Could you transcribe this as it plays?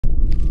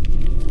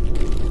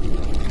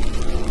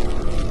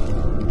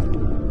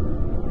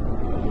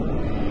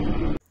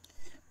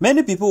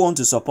Many people want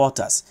to support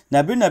us.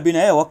 Na bina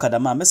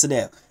wakadama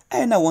mesede.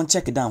 Na one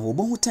check it down.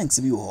 Obo hu tanks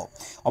bi wo.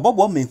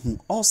 Obobo mehu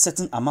all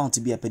certain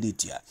amount bi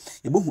apeditia.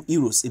 Ebo hu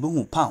euros, ebo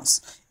hu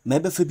pounds.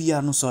 Maybe fe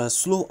bia no so as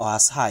slow or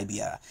as high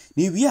bia.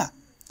 Ni wia.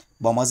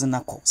 But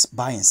mazina calls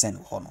buy and send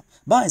hono.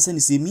 Buy and send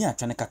is me a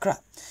twane kakra.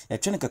 A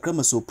twane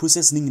kakra so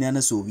process ning na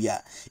so wia.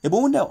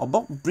 Ebo wonder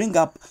about bring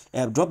up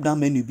a drop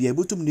down menu be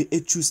able to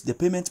choose the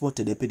payment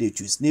method they pay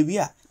choose. Ne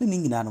wia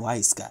ning na no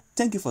iska.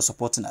 Thank you for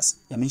supporting us.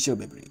 Yaminsho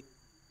bebre.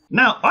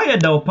 Now, oye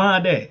da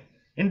opa there.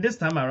 In this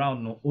time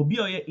around, no, obi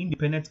oye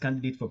independent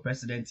candidate for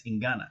president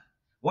in Ghana.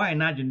 Why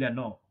not there?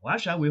 No, why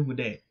shall we who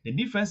there? The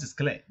difference is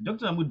clear.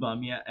 Dr.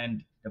 Bawumia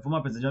and the former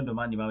president John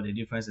Dramani Mahama, the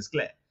difference is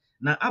clear.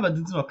 Now, I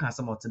don't know what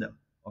some to them.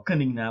 Or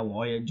can now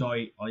or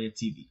joy or your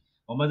TV.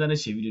 Or more than a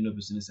video no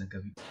business and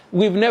coffee.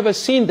 We've never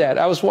seen that.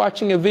 I was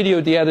watching a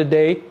video the other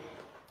day,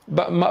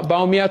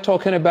 Bawumia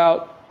talking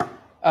about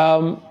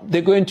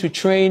they're going to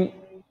train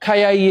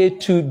Kayaye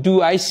to do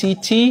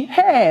ICT.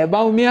 Hey,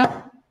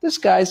 Bawumia, this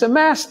guy's a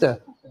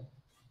master.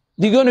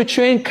 They're going to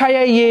train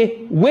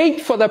Kayaye.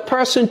 Wait for the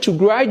person to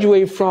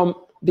graduate from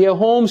their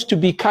homes to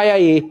be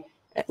Kayaye.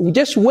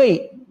 Just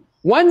wait.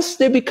 Once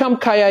they become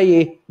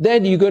Kayaye,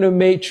 then you're going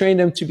to train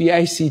them to be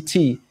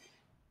ICT.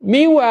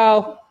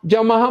 Meanwhile,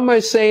 John Mahama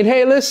is saying,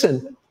 hey,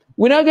 listen,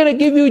 we're not going to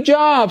give you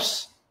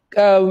jobs,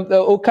 the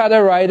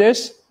Okada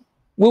riders.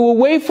 We will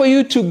wait for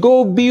you to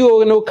go be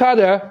an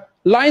Okada,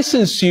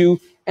 license you,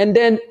 and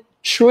then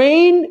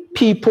train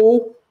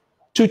people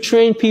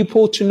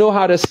to know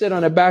how to sit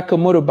on the back of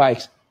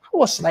motorbikes. I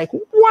was like,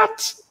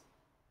 what?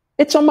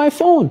 It's on my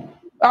phone.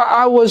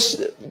 I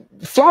was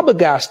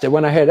flabbergasted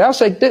when I heard it. I was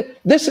like,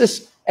 this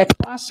is a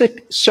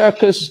classic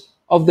circus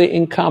of the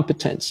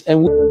incompetence.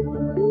 And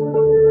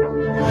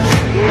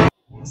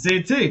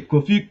say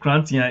Kofi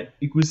Krantia,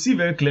 you could see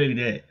very clearly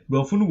there.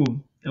 But for no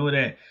over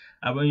there,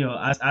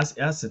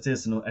 as it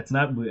is, no, it's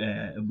not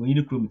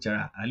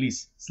at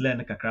least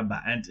Slane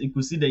Kakraba, and you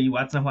could see that you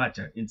want to watch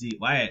it into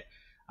why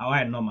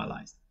I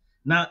normalized.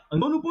 Now, I'm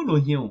going to know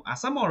here,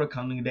 as some more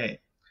accounting there.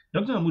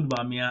 Dr.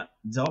 Bawumia,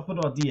 the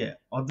opposite of the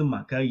other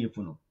Makai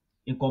Funo,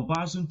 in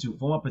comparison to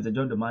former President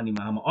John Dramani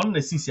Mahama on the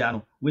CCR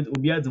with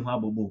Obia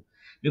Dumhabobo.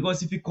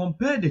 Because if you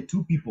compare the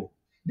two people,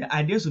 the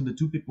ideas of the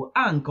two people,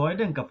 and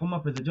former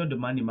President John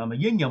Dramani Mahama,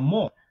 yenya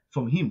more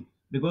from him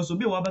because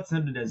Obia Wabat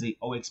Sanded as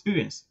our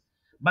experience.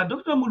 But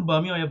Dr.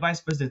 Bawumia,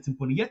 Vice President,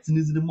 yet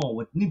needs more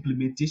with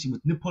implementation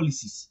with new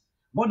policies.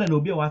 More than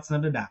Obia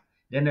Wabat that,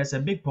 then there's a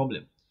big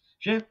problem.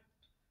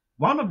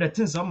 One of the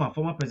things my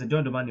former President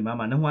John Dramani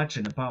Mahama and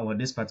watching the power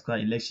this particular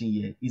election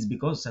year is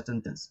because of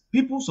certain things.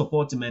 People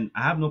support him and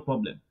I have no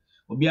problem.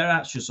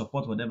 Obiara should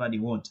support whatever they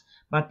want.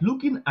 But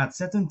looking at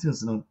certain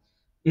things,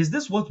 is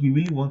this what we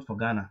really want for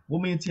Ghana?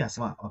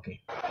 Okay.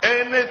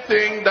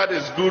 Anything that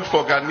is good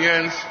for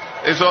Ghanaians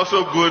is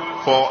also good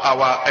for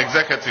our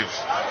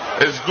executives.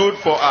 It's good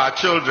for our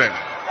children.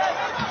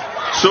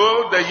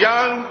 So the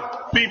young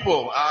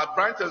people, our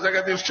branch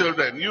executive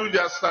children, you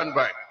just stand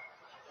by.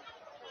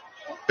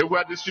 If we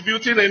are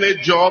distributing any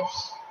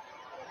jobs,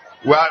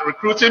 we are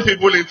recruiting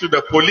people into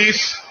the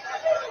police,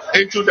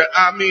 into the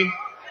army,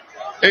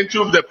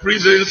 into the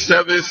prison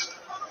service,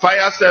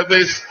 fire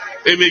service,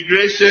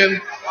 immigration.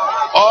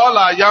 All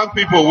our young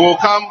people will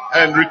come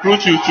and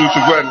recruit you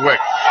to go and work.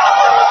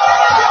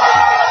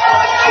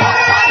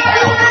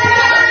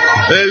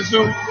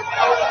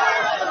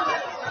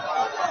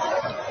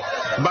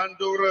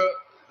 Bandura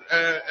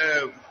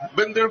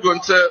Bender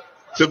Gunter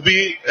to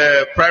be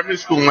primary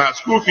school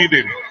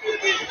feeding.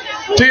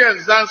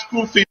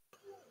 School feeding.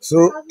 So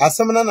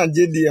asamna na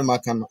JDM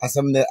akan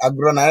asamne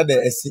agro na de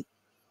esi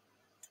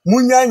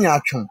munya nya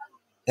atwon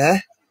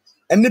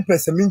eni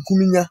pese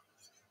minkuminya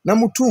na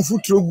mutu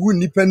mfutro gu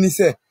nipa ni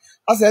se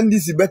asa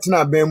ndisi betina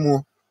aban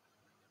mu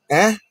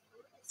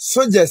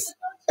soldiers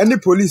eni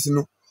police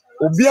no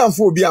obi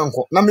anfo obi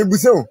anko na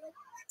mebuse o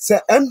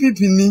se MPP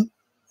ni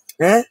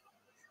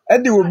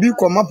edi obi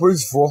koma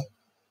police for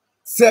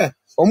se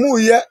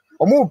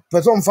omu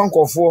pese omfa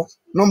nkofo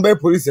no mbe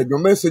police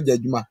adwuma soldier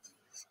adwuma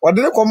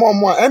Odere koma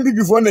omo a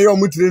MPP fo na ye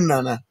omu train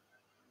nana.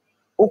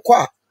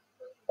 Ukwa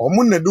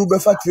omu na do be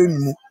fa train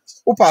mu.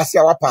 U pass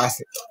ya wa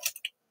pass.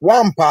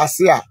 One pass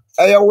ya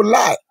eye wo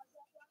lie.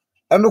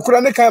 Eno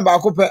kura ne kan ba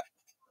ko pe.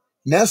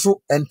 Na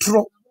so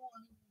entro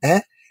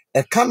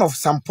a kind of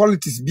some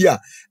politics bi a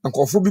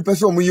nkofo bi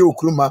pese omu ye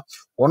okruma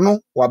ono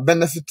wa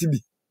benefit bi.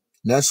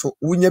 Na so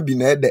wunya bi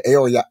na de eye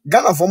oya.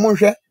 Ghana fo mo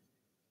hwe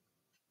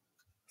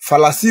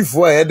fallacy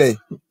fo e de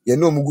ye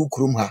na omu gu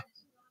krum ha.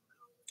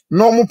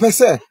 No mu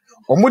pese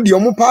omu di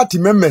omu party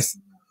members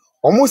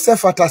omu se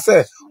fata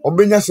se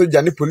obenya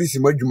soja ni police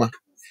madwuma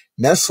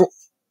na so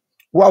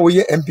wa wo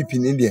ye MPP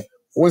ni de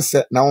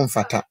wonse na won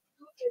fata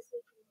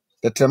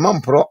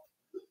tetemam pro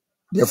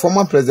the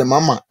former president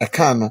mama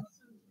eka no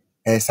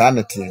sa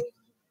nete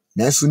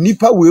na so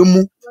nipa we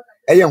mu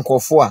eye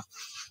nkofo a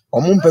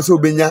omu mpese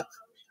obenya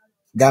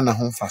Ghana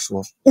ho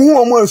faso uhu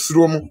omu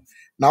asuro mu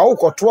na wo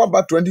koto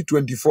aba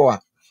 2024 a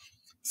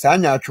sa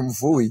anya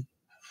atwomfo we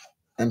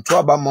ento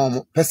aba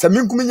mom pese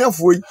minkuminya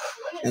foi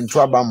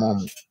ento aba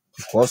mom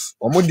because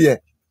omo de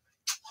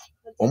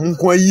omo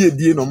ko ayi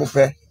die no mo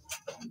pe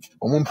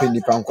omo mpe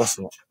nipa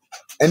nkoso.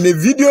 And a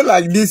video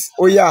like this,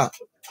 oh yeah,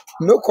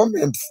 no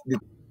comments.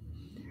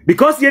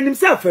 Because he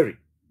himself very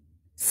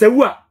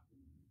sewa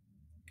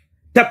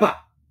tapa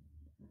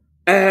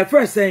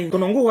first saying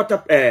konongo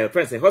water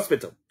first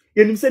hospital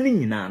ye nim say ni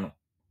nyina no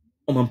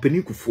o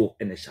mampani kufo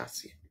ene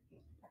hyase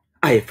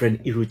I friend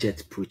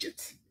Irojet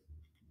project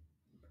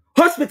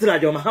hospital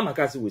ajo mahama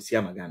kasi wosi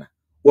amagana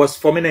was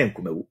forming na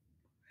Nkumawu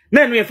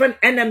na no your friend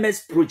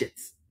NMS project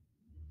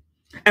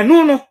and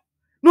no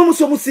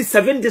muso musi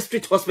 7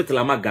 district hospital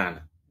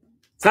amagana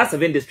sa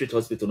 7 district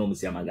hospital no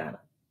musi amagana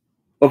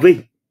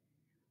obey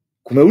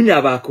Nkumawu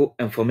nyabako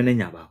and forming na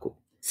nyabako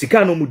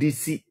sika no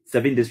mudisi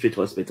 7 district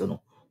hospital no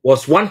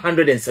was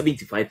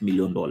 $175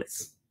 million.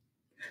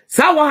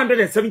 Sa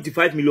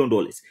 $175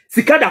 million.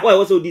 Sika da why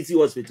also DC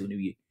hospital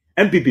ni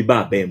MPP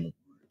ba bemu.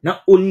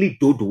 Na only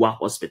Dodowa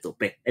hospital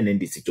pe and then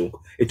DC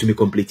chonko to me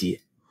complete here.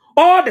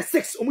 All the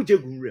 6 omuje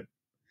gunrem.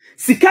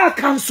 Sika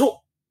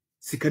council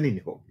sika ni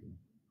ho.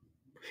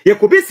 Ye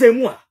ko be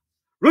semu a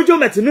Rojo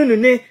Metinunu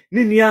ne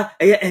nua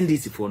eye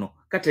NDC fo no.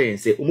 Kata yen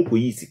say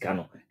omukoyi sika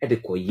no e de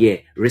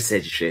koye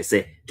research share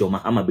say John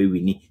Mahama be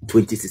wini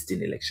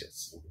 2016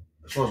 elections.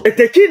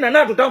 Eteki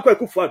na do danko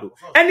Akufo-Addo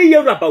any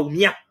year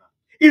Bawumia.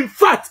 In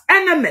fact,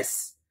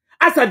 NMS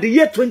as at the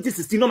year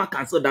 2016 no ma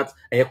cancel that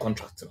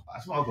contract.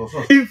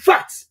 In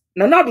fact,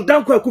 na do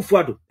danko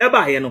Akufo-Addo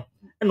eba here no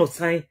no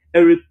sign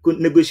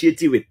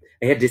negotiate with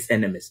this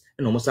NMS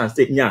and almost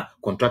say nya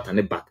contract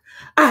and back.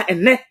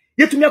 Enne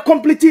yetumi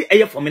complete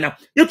formina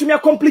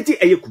yetumi complete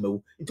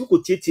Nkumawu into ko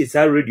tietie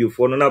sa radio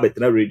for no na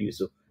betena radio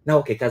so na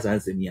okay kaza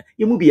ansem ya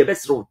yemu bi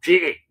ebesro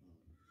twe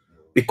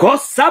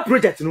because sa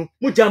project no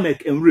mu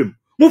jamek enrem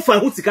mu fa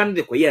hu sika no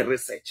de koye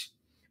research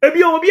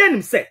ebi obi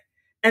anim say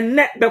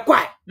enne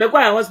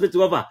bekwai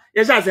hospital over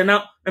ye sha say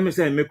na em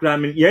say me kura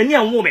me ye ni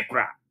anwo me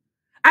kura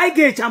I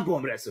get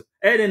champion breso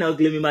e na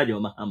ogle mi ma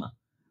John Mahama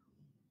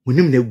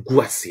munim na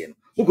gu ase no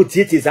muko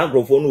tietie sa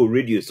grofo no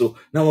radio so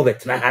na mo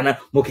betena ha na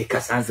mo ke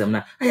kasa ansem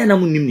na aya na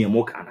munim ne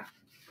mo kana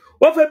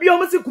wo fa bi o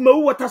mo se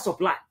Nkumawu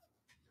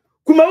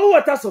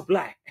water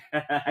supply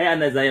aya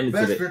na za ya mi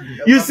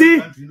you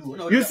see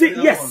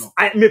yes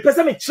I me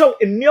pesa me show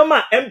in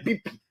Nioma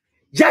MPP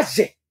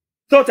Jaje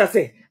thought I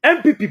say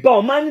MPP ba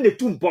o man ne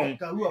tumpon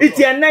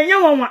iti enya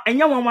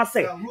wanwa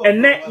say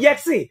enne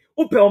yexe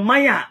upe o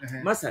manya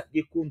masa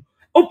yekum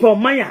upe o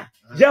manya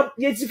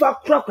ye tifa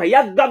krakwa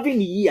ya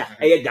gavin year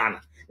eye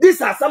Ghana.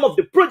 These are some of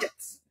the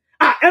projects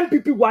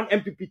MPP 1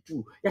 MPP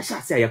 2 ya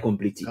sha say ya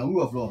complete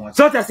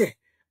so I say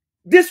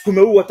this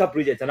Nkumawu water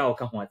project na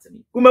oka ho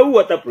atemi Nkumawu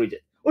water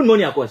project unmo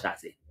ni akọ sha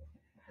say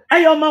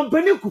ayo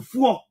mampani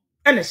kufuo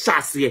ene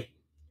sha say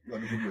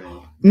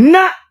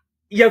na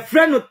your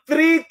friend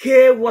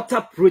 3K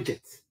water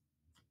project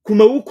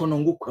Nkumawu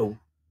konongo kwawu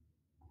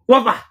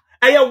waba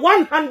aya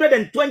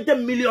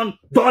 $120 million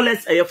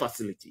aya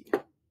facility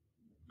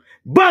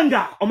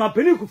banga o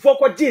mampani kufuo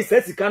kwa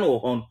Jesus sika no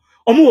ho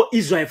omo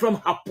Israel from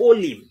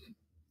Hapolim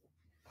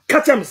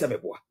kacha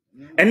msebeboa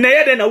enne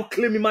ye de na u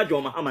claim ma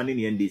John Mahama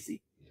ni NDC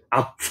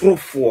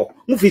atrofo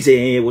mu fi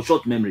say we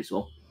short memories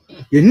so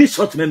you need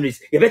short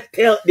memories you better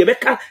tell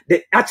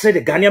the actually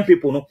the Ghanaian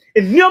people no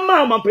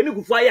enioma mampani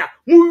kufuo aya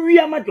mu wi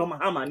ama John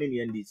Mahama ni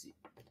NDC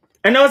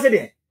and I was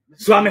there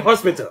Swami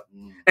Hospital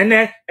and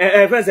then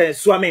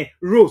Swami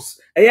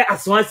Rose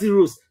Aswansi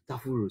Rose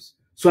Tafu Rose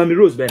Swami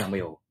Rose be na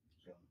mo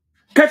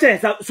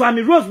Kacha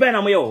Swami Rose be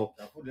na mo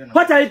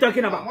what are you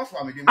talking about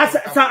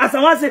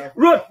Aswansi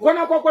Road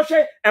kona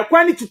kwakoshe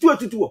ekwani tutu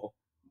ho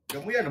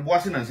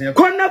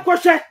kona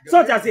kwakoshe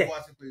so ta say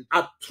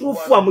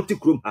atrofu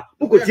amutikrum ha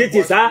muko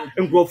tietie sa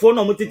ngrofo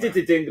no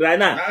mutititete ngra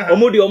na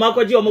omodi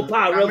omakoji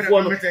omopa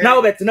arefo no na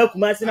obetena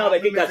kumasi na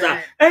obekika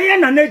sa eye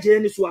na neje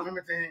ni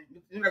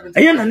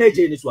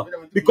so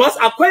because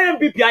akwa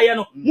MPP aye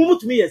no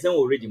mumutumi yesen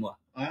already mo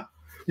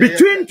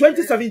between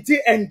 2017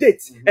 and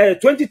date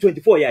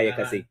 2024 ya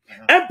can say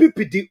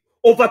MPP did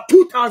over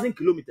 2,000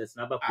 kilometers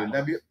na back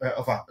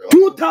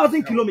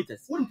 2,000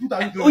 kilometers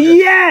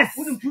yes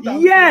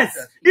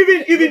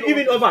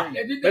even over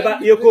meba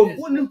yekom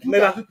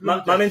meba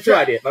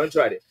mamentra there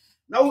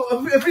now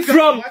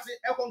from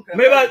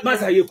meba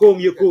masa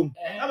yekom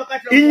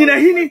inyina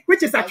hini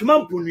which is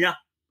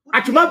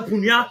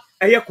Atwumampunua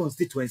eye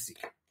constituency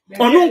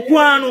onu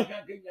kwa no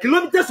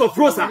kilometers of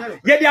roads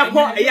ye dey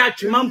akọ eye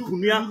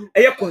Atwumampunua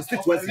eye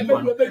constituency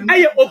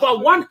eye over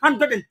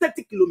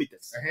 130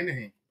 kilometers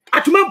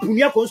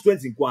Atwumampunua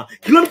constituency kwa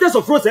kilometers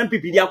of roads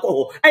MPP dey akọ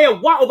ho eye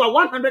over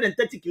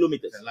 130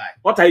 kilometers.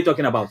 What are you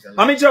talking about?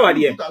 How many sure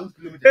there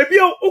ebi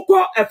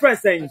ukọ a friend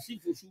saying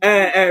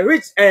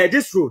reach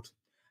this road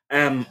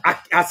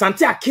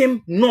Asante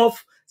Akim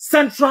North,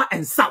 Central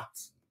and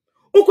South.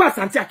 Ukọ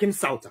Asante Akim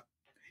South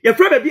your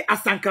friend be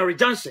Asankari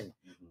Junction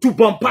to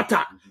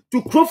Bompata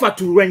to Crawford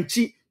to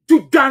Renchi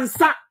to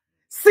Dansa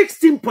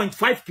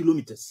 16.5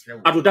 kilometers.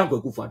 Adodango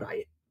Akufo-Addo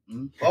aye.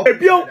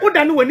 Ebio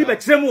odanu weni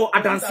betremu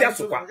adanse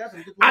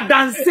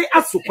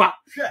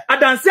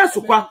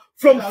asukwa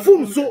from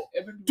Fumso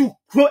to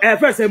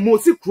first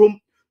Mosi Krom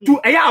to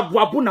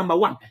Abuabu number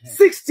 1,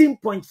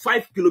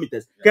 16.5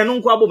 kilometers.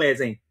 Canon Quabo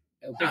Mazing.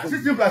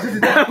 16 plus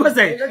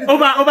 16.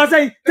 Over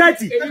say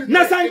 30.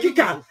 Nasan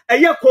Kika, a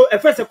year a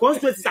first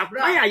constituency.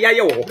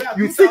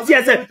 You sit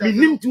here and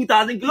minimum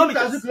 2,000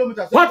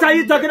 kilometers. What are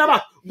you talking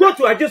about? Go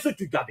to Adesu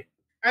to Gabi.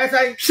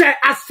 Share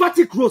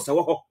asphaltic roads.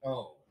 So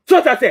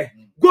I say,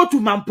 go to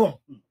Mampong.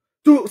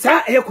 To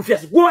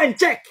go and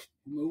check.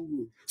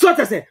 So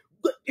I say,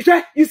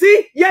 you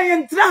see,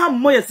 and Traham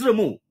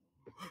Moyasremu.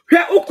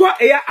 Here, Okwa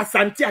Aya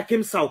Asante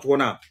came south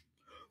one.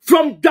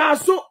 From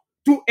Daso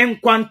to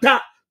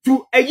Enquanta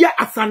to Aya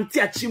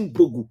Asante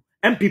Chimbogu.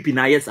 MPP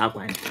na yes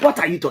Aquine. What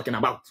are you talking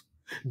about?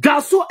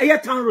 Daso Aya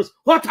Town Roads.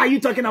 What are you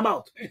talking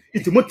about?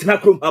 It's Mutina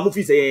Krum,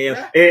 Mufi say,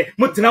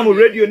 Mutinamu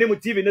radio name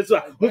TV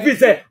Neswa. Mufi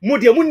say,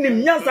 Mudia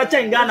Munim Yansa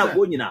Changana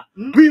Bonina.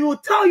 We will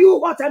tell you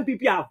what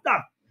MPP have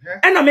done.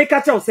 And I make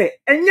a tell say,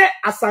 and yet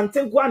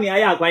Asante Guani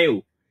Aya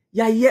Guayo.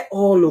 Yeah,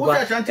 all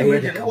over. So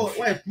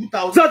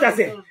I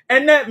say,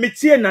 and then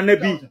Mitie na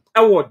Nebi,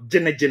 award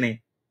Jene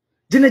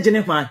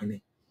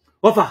Fahine.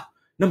 Wafa,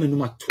 no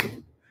minuma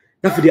 2.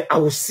 Now for the I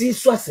will see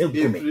so as a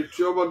woman.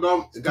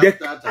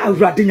 I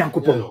rather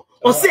Yankupon.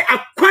 Or say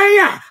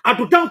acquire at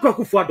the town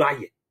Krakufa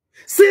Dye.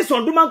 Say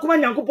so, do man come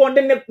and Yankupon,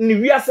 then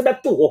Nivia said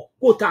that too.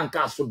 Go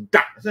tanka so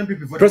that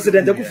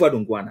President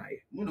Akufo-Addo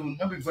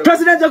Guanai.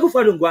 President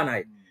Akufo-Addo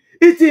Guanai.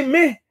 It is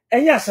me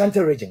and ya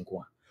Santa Region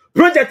Kwa.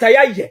 Project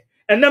Ayaye.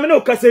 And now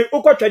no kase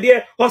uko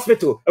Twede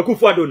Hospital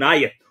Akufo-Addo na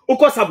aye.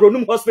 Uko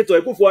Sabronum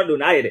Hospital Akufo-Addo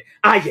na aye.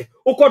 Aye.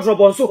 Uko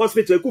Drobonso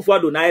Hospital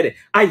Akufo-Addo na aye.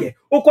 Aye.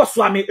 Uko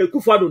Swami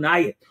Akufo-Addo na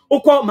aye.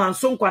 Uko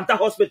Manson Kwanta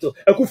Hospital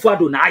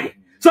Akufo-Addo na aye.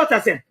 So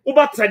that say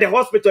uba Twede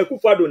Hospital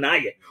Akufo-Addo na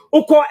aye.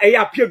 Uko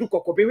eya Piedu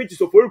Kokobe which is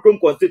Oforikrom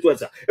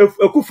constituency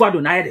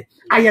Akufo-Addo na aye.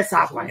 Aye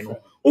sa akwan no.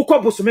 Uko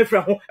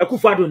Bosomefra ho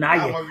Akufo-Addo na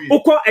aye.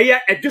 Uko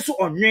eya Edesu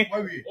Onwe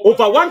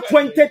over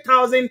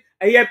 120,000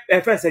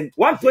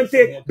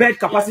 120 bed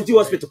capacity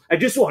hospital.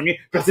 Edesu Onwe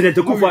President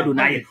Akufo-Addo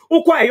na aye.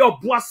 Uko eya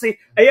Obuase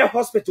eya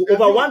hospital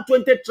over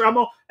 120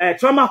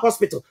 trauma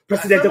hospital.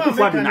 President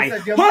Akufo-Addo na aye.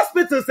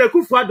 Hospitals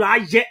Akufo-Addo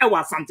aye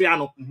ewa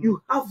Santiano.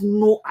 You have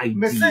no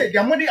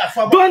idea.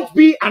 Don't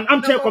be an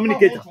armchair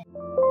communicator.